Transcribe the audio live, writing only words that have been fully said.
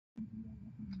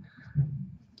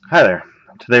Hi there.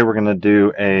 Today we're going to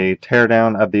do a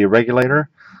teardown of the regulator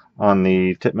on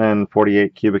the Tippmann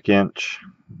 48 cubic inch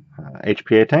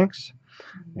HPA tanks.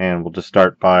 And we'll just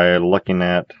start by looking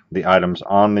at the items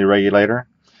on the regulator.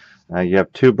 You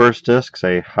have two burst discs,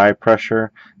 a high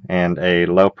pressure and a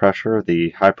low pressure. The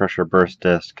high pressure burst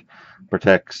disc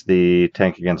protects the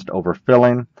tank against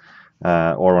overfilling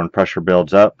or when pressure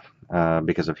builds up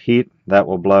because of heat, that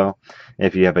will blow.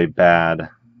 If you have a bad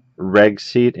reg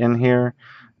seat in here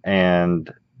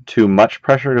and too much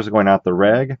pressure is going out the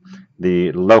reg,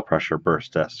 the low pressure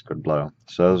burst disc would blow.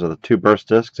 So those are the two burst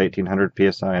discs, 1800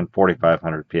 psi and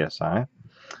 4500 psi.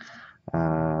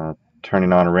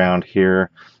 Turning on around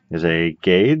here is a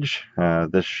gauge.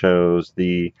 This shows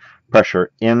the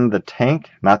pressure in the tank,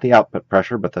 not the output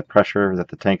pressure, but the pressure that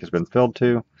the tank has been filled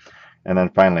to. And then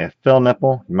finally a fill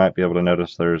nipple. You might be able to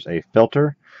notice there's a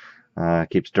filter.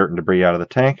 Keeps dirt and debris out of the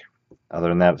tank. Other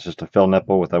than that, it's just a fill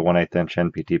nipple with a 1/8 inch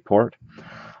NPT port.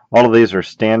 All of these are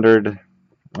standard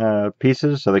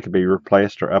pieces, so they can be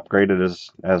replaced or upgraded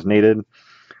as needed.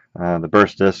 The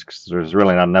burst discs, there's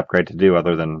really not an upgrade to do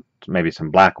other than maybe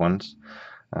some black ones.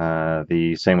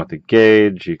 The same with the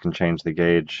gauge. You can change the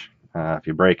gauge if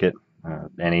you break it.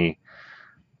 Any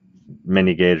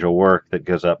mini gauge will work that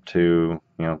goes up to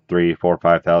 3, 4,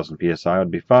 5,000 psi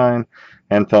would be fine.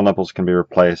 And fill nipples can be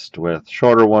replaced with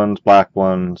shorter ones, black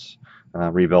ones,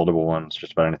 rebuildable ones,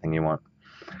 just about anything you want.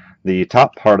 The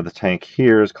top part of the tank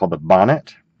here is called the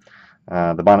bonnet.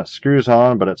 The bonnet screws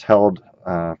on, but it's held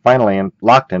finally and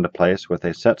locked into place with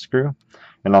a set screw.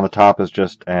 And on the top is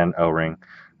just an O-ring.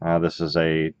 This is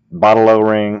a bottle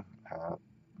O-ring,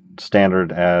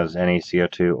 standard as any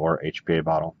CO2 or HPA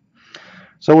bottle.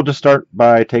 So we'll just start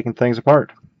by taking things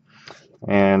apart.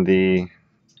 And the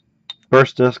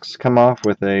burst discs come off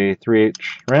with a 3/8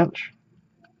 wrench.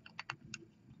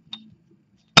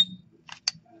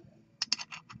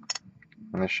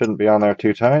 And they shouldn't be on there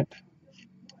too tight.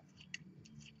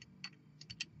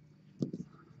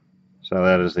 So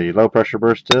that is the low pressure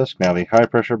burst disc. Now the high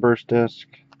pressure burst disc.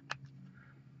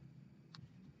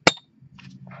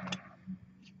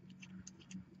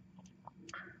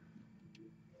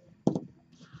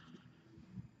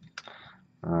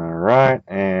 Alright,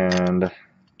 and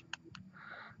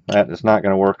that is not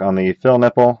going to work on the fill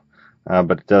nipple,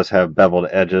 but it does have beveled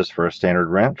edges for a standard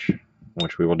wrench,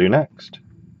 which we will do next.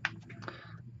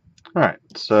 Alright,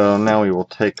 so now we will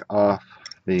take off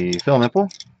the fill nipple.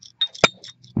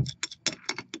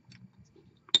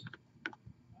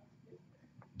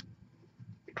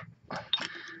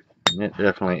 It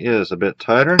definitely is a bit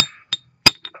tighter.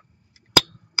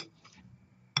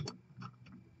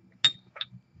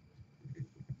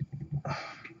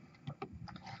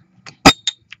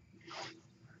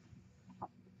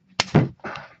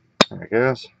 There it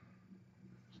goes.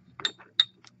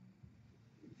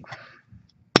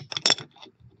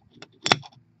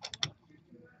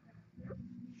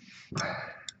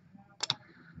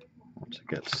 Once it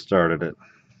gets started, it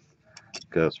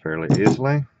goes fairly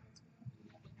easily.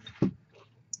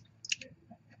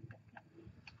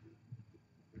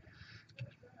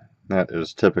 That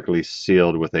is typically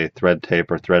sealed with a thread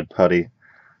tape or thread putty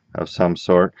of some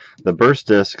sort. The burst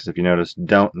discs, if you notice,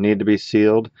 don't need to be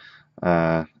sealed,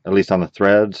 at least on the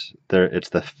threads. It's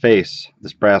the face,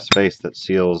 this brass face, that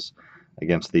seals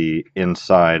against the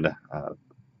inside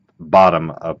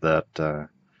bottom of that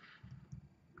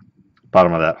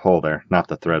hole there, not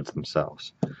the threads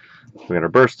themselves. We got our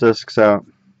burst discs out,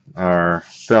 our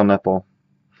fill nipple,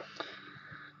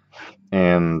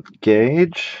 and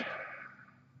gauge.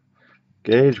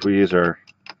 We use our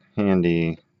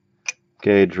handy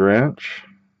gauge wrench.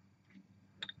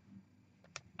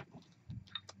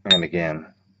 And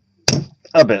again,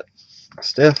 a bit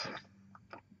stiff.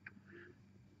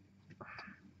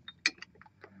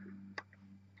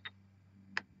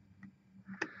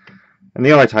 And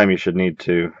the only time you should need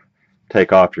to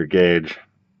take off your gauge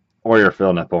or your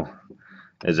fill nipple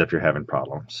is if you're having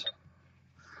problems.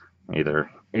 Either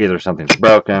something's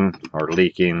broken or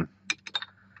leaking,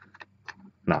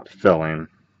 not filling.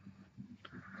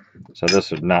 So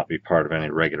this would not be part of any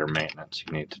regular maintenance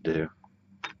you need to do.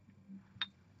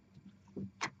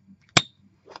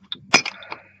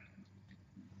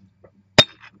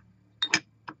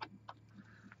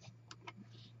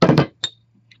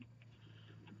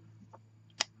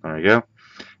 There you go.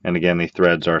 And again, the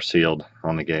threads are sealed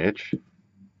on the gauge.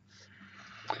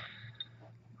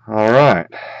 Alright.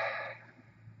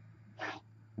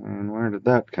 And where did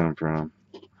that come from?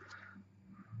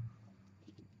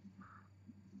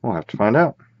 We'll have to find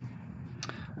out.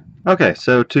 Okay,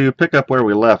 so to pick up where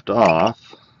we left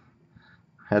off,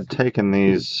 I had taken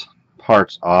these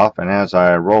parts off, and as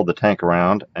I rolled the tank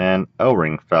around, an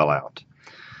O-ring fell out.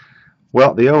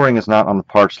 Well, the O-ring is not on the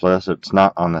parts list. It's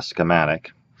not on the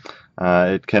schematic.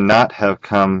 It cannot have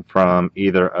come from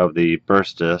either of the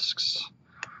burst discs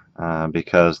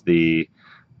because the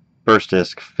burst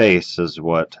disc face is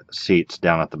what seats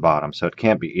down at the bottom, so it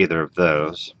can't be either of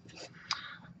those.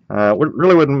 It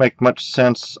really wouldn't make much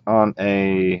sense on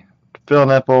a fill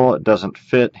nipple. It doesn't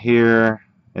fit here.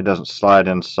 It doesn't slide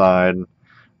inside.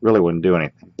 Really wouldn't do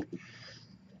anything.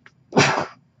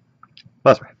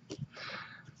 Bless me.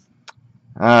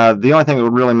 The only thing that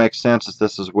would really make sense is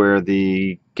this is where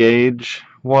the gauge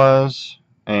was,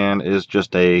 and is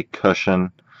just a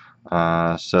cushion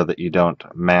so that you don't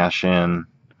mash in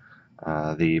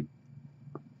the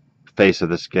face of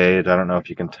this gauge. I don't know if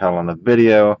you can tell on the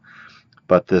video,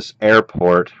 but this air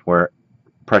port where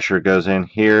pressure goes in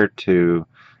here to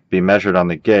be measured on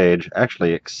the gauge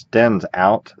actually extends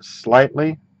out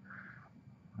slightly.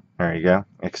 There you go.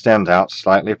 Extends out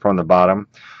slightly from the bottom.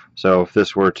 So if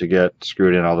this were to get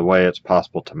screwed in all the way, it's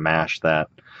possible to mash that.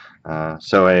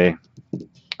 So a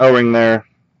O-ring there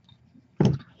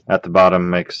at the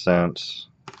bottom makes sense.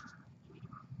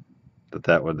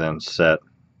 That would then set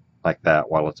like that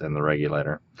while it's in the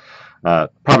regulator.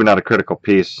 Probably not a critical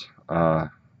piece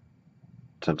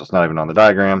since it's not even on the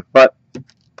diagram, but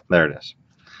there it is.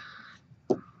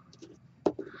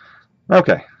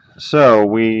 Okay, so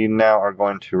we now are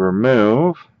going to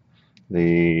remove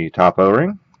the top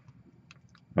O-ring.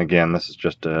 Again, this is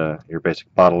just your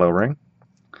basic bottle O-ring.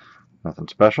 Nothing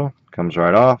special. Comes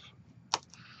right off.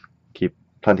 Keep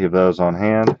plenty of those on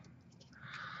hand.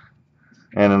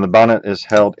 And then the bonnet is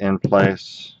held in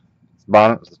place.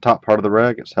 Bonnet is the top part of the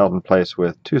reg. It's held in place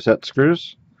with 2 set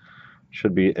screws.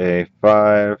 Should be a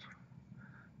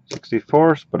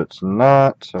 5/64, but it's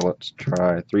not. So let's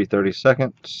try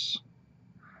 3/32.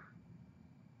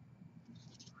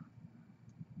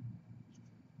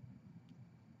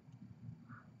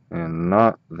 And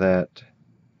not that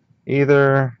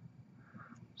either.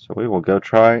 So we will go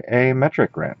try a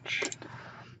metric wrench.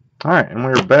 Alright, and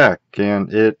we're back,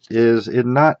 and it is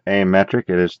not a metric,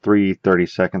 it is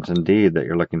 3/32 indeed that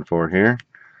you're looking for here.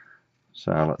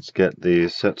 So let's get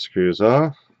these set screws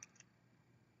off.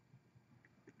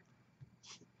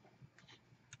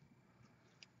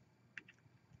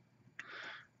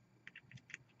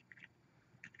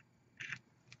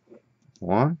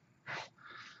 One.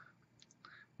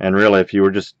 And really, if you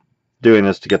were just doing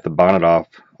this to get the bonnet off,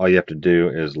 all you have to do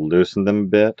is loosen them a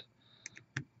bit,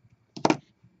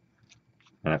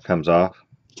 and it comes off.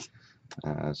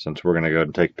 Since we're going to go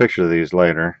and take pictures of these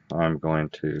later, I'm going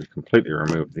to completely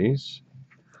remove these.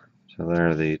 So there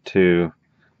are the 2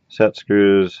 set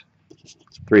screws,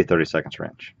 3/32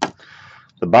 wrench.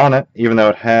 The bonnet, even though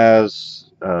it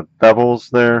has bevels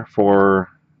there for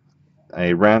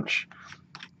a wrench,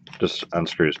 just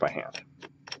unscrews by hand.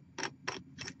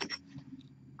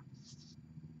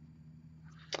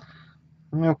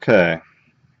 Okay.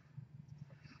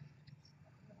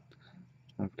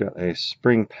 I've got a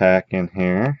spring pack in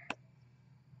here,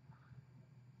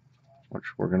 which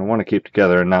we're going to want to keep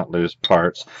together and not lose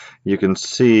parts. You can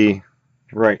see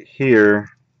right here,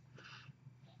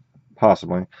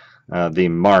 possibly, the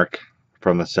mark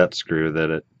from the set screw that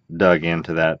it dug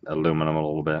into that aluminum a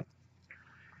little bit.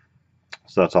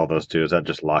 So that's all those do, is that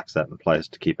just locks that in place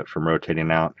to keep it from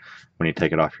rotating out when you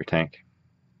take it off your tank.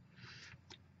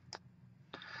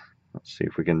 Let's see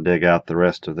if we can dig out the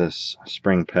rest of this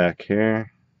spring pack here.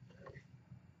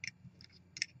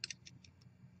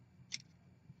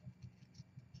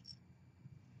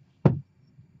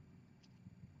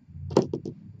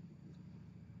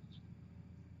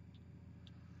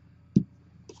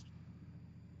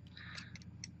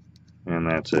 And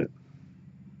that's it.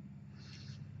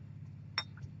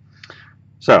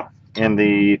 So, in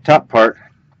the top part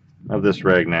of this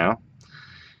reg now,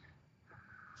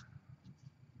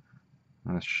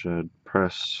 this should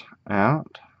press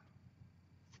out.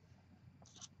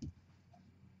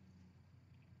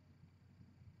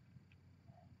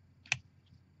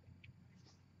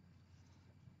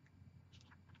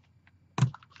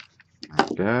 There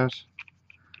it goes.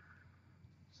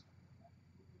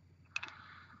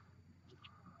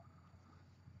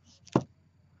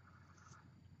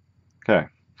 Okay,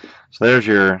 so there's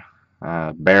your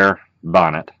bare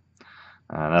bonnet.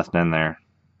 Nothing in there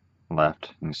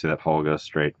left. You can see that hole goes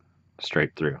straight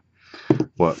through.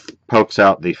 What pokes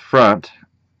out the front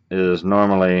is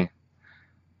normally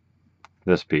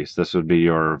this piece. This would be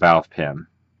your valve pin,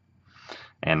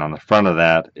 and on the front of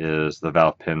that is the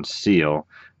valve pin seal,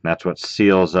 and that's what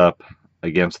seals up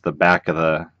against the back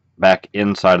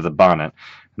inside of the bonnet,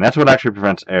 and And that's what actually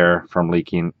prevents air from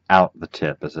leaking out the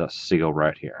tip, is a seal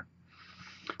right here.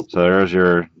 So there's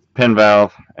your pin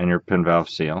valve and your pin valve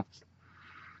seal.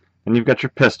 And you've got your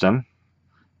piston.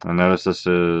 And notice this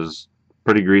is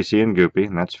pretty greasy and goopy,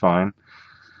 and that's fine.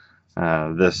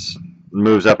 This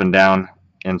moves up and down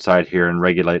inside here and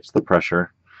regulates the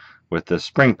pressure with this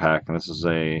spring pack. And this is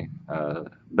a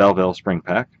Belleville spring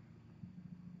pack.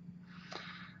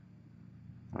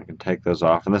 I can take those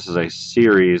off, and this is a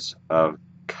series of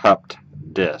cupped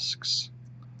discs.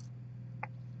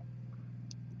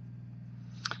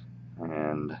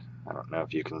 And I don't know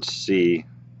if you can see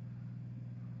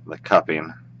the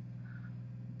cupping,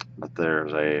 but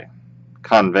there's a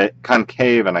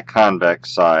concave and a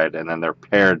convex side, and then they're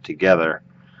paired together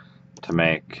to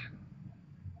make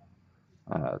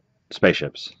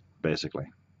spaceships, basically.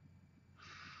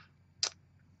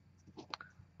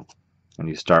 And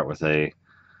you start with a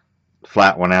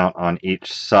flat one out on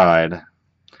each side,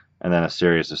 and then a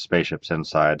series of spaceships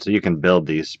inside. So you can build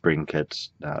these spring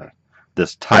kits,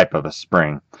 this type of a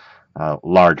spring,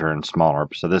 larger and smaller.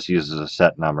 So this uses a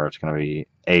set number. It's going to be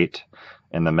 8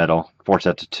 in the middle, 4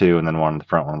 sets of 2, and then 1 in the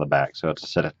front, 1 in the back. So it's a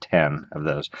set of 10 of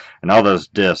those. And all those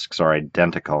discs are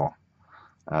identical.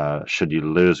 Should you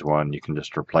lose one, you can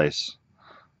just replace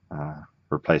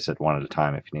it one at a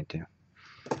time if you need to.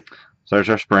 So there's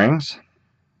our springs.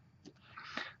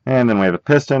 And then we have a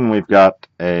piston. We've got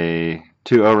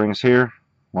 2 O-rings here,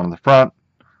 one in the front,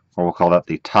 or we'll call that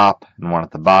the top, and one at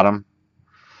the bottom.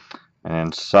 And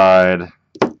inside,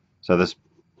 so this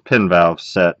pin valve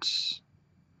sets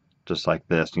just like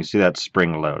this. And you see that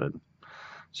spring loaded.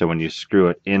 So when you screw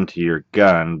it into your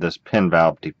gun, this pin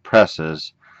valve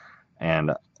depresses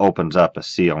and opens up a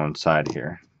seal inside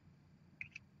here.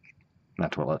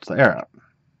 That's what lets the air out.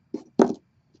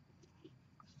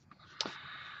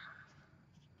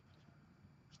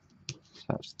 So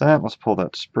that's that. Let's pull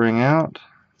that spring out.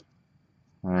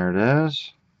 There it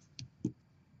is.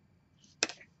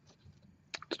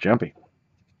 It's jumpy.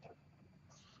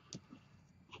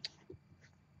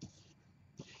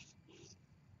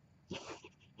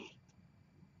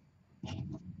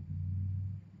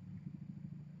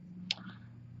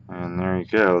 And there you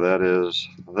go. That is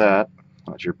that.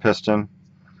 That's your piston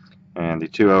and the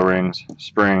 2 O-rings,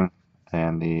 spring,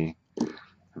 and the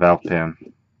valve pin,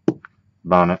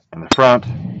 bonnet in the front,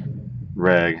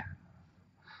 reg,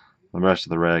 the rest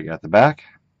of the reg at the back,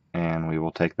 and we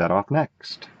will take that off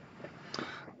next.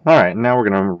 Alright, now we're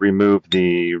going to remove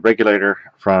the regulator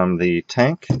from the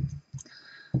tank.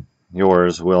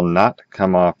 Yours will not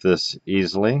come off this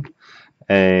easily.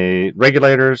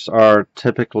 Regulators are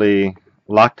typically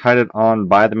Loctited on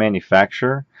by the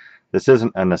manufacturer. This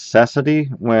isn't a necessity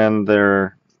when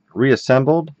they're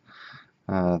reassembled.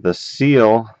 The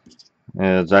seal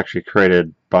is actually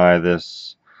created by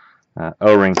this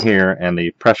O-ring here, and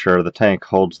the pressure of the tank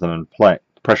holds them in place.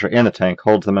 Pressure in the tank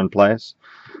holds them in place.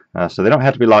 So they don't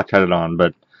have to be Loctited on,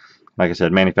 but like I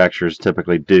said, manufacturers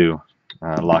typically do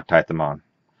Loctite them on.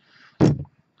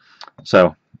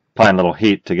 So applying a little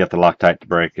heat to get the Loctite to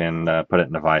break and put it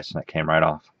in the vise, and it came right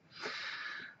off.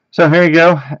 So here you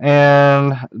go,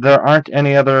 and there aren't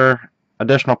any other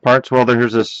additional parts. Well,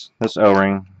 here's this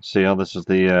O-ring seal. This is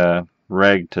the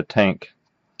reg to tank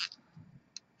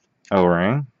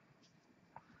O-ring,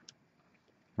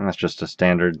 and that's just a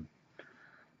standard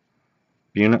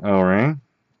unit O-ring.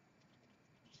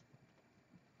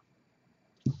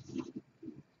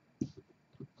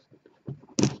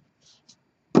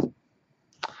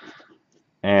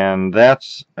 And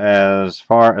that's as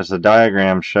far as the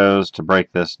diagram shows to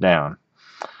break this down.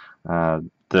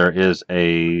 There is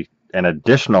an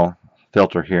additional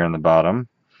filter here in the bottom,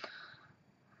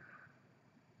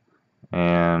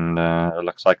 and it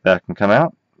looks like that can come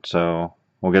out. So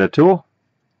we'll get a tool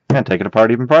and take it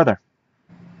apart even farther.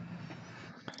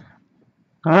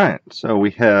 Alright, so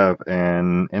we have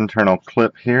an internal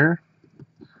clip here.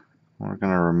 We're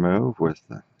going to remove with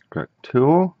the correct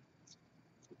tool.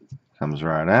 Comes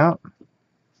right out.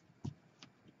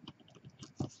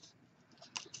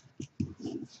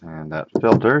 And that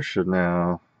filter should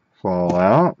now fall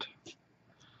out.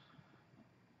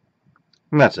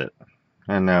 And that's it.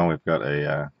 And now we've got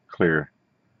a clear,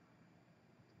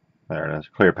 there it is,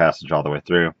 clear passage all the way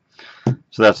through.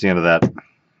 So that's the end of that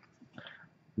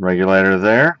regulator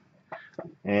there.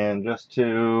 And just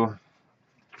to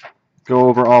go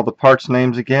over all the parts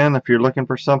names again, if you're looking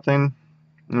for something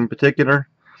in particular,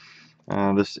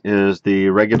 this is the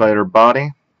regulator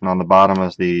body, and on the bottom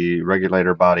is the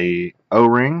regulator body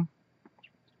O-ring.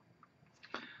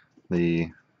 The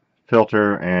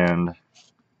filter and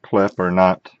clip are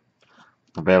not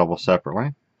available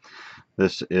separately.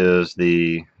 This is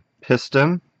the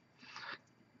piston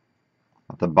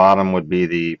At the bottom would be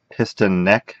the piston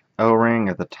neck O-ring.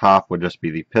 At the top would just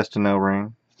be the piston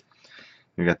O-ring.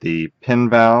 You've got the pin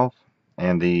valve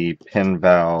and the pin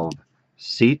valve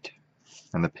seat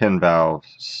and the pin valve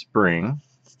spring.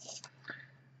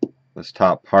 This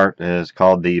top part is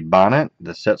called the bonnet.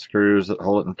 The set screws that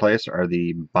hold it in place are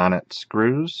the bonnet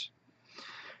screws.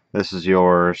 This is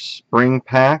your spring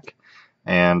pack,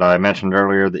 and I mentioned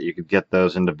earlier that you could get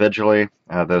those individually.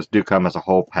 Those do come as a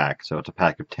whole pack, so it's a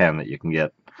pack of 10 that you can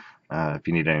get if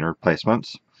you need any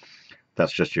replacements.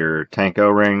 That's just your tank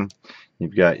O-ring.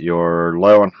 You've got your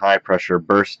low and high pressure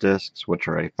burst discs, which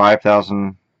are a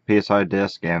 5,000 psi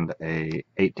disc and a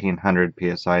 1,800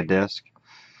 psi disc,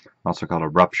 also called a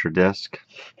rupture disc.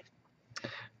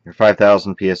 Your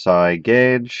 5,000 psi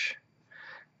gauge,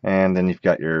 and then you've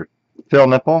got your fill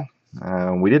nipple.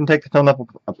 We didn't take the fill nipple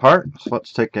apart, so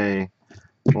let's take a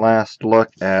last look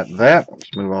at that.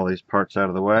 Let's move all these parts out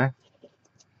of the way.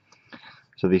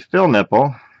 So the fill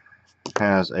nipple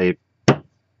has a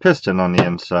piston on the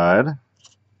inside,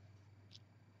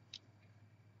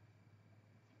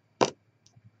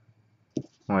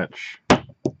 which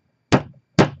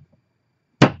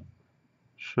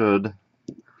should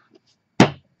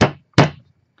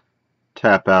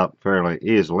tap out fairly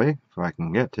easily if I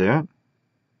can get to it.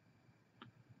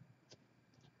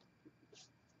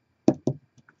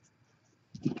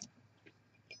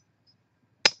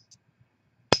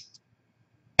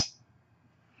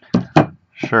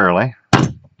 Surely.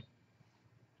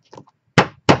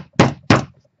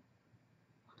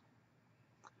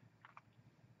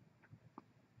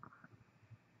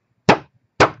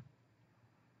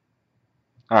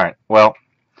 Alright, well,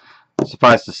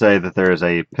 suffice to say that there is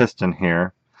a piston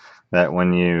here that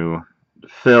when you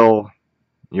fill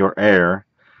your air,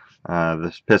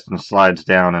 this piston slides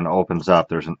down and opens up.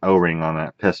 There's an O-ring on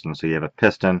that piston, so you have a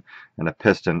piston and a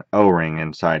piston O-ring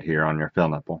inside here on your fill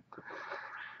nipple.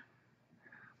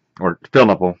 Or fill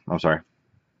nipple, I'm sorry.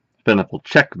 Fill nipple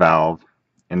check valve,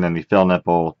 and then the fill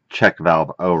nipple check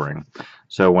valve O-ring.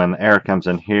 So when the air comes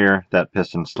in here, that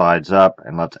piston slides up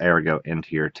and lets air go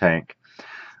into your tank.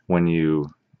 When you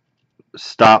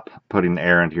stop putting the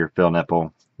air into your fill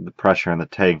nipple, the pressure in the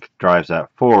tank drives that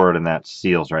forward, and that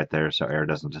seals right there so air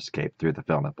doesn't escape through the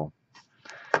fill nipple.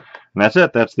 And that's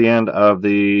it. That's the end of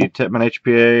the Tippmann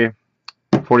HPA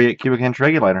 48 cubic inch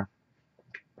regulator.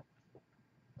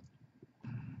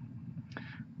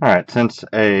 Alright, since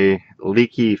a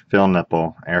leaky fill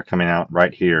nipple, air coming out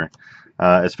right here,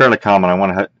 is fairly common,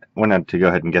 I wanted to go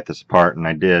ahead and get this apart, and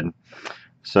I did.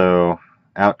 So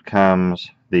out comes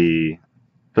the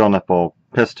fill nipple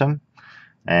piston,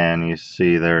 and you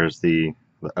see there's the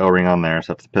O-ring on there,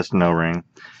 so that's the piston O-ring,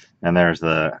 and there's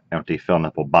the empty fill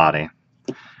nipple body.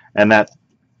 And that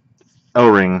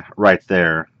O-ring right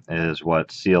there is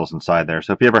what seals inside there.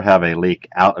 So if you ever have a leak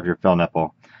out of your fill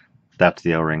nipple, that's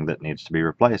the O-ring that needs to be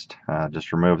replaced.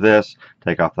 Just remove this,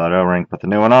 take off that O-ring, put the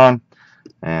new one on,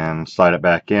 and slide it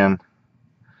back in,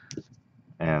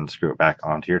 and screw it back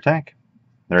onto your tank.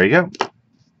 There you go.